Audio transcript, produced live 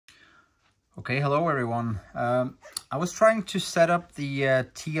Okay, hello everyone. I was trying to set up the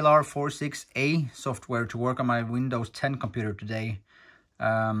TLR46a software to work on my Windows 10 computer today.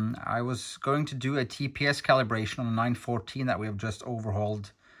 I was going to do a TPS calibration on the 914 that we have just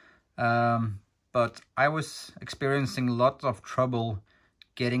overhauled. But I was experiencing lots of trouble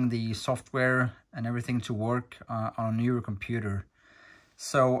getting the software and everything to work on a newer computer.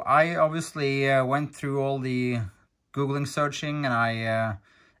 So I obviously went through all the Googling searching, and I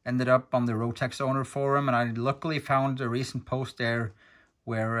ended up on the Rotax owner forum, and I luckily found a recent post there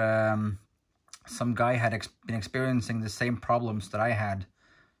where some guy had been experiencing the same problems that I had.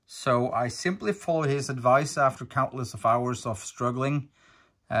 So I simply followed his advice after countless of hours of struggling,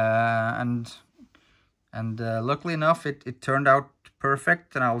 and luckily enough it turned out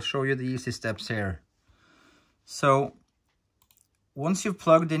perfect, and I'll show you the easy steps here. So once you've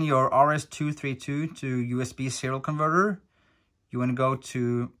plugged in your RS-232 to USB serial converter, you want to go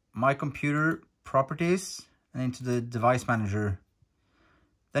to My Computer, Properties, and into the Device Manager.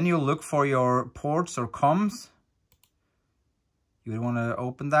 Then you'll look for your ports or comms. You would want to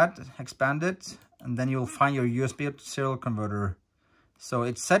open that, expand it, and then you'll find your USB serial converter. So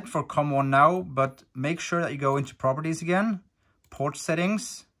it's set for COM1 now, but make sure that you go into Properties again, Port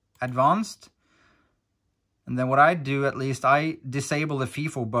Settings, Advanced. And then what I do, at least, I disable the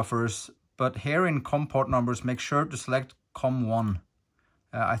FIFO buffers, but here in COM port numbers, make sure to select COM1.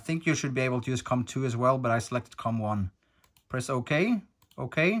 I think you should be able to use COM2 as well, but I selected COM1. Press OK,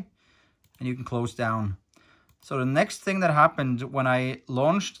 OK, and you can close down. So the next thing that happened when I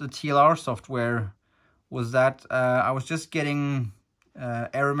launched the TLR software was that I was just getting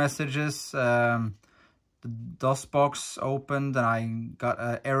error messages. The DOS box opened and I got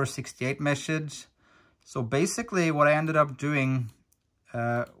an error 68 message. So basically what I ended up doing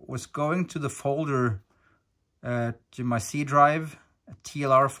was going to the folder to my C drive,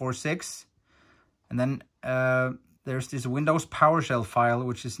 TLR46, and then there's this Windows PowerShell file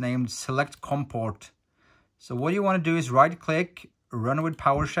which is named Select COM Port. So what you want to do is right click, run with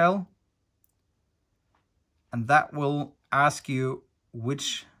PowerShell, and that will ask you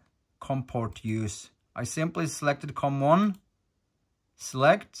which COM port to use. I simply selected COM1,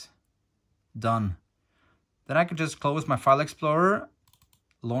 select, done. Then I can just close my file explorer,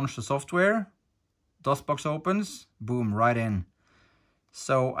 launch the software, DOSBox opens, boom, right in.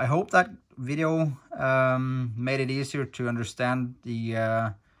 So I hope that video made it easier to understand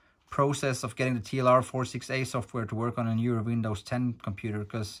the process of getting the TLR46a software to work on a newer Windows 10 computer,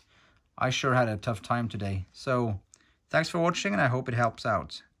 because I sure had a tough time today. So thanks for watching, and I hope it helps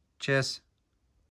out. Cheers.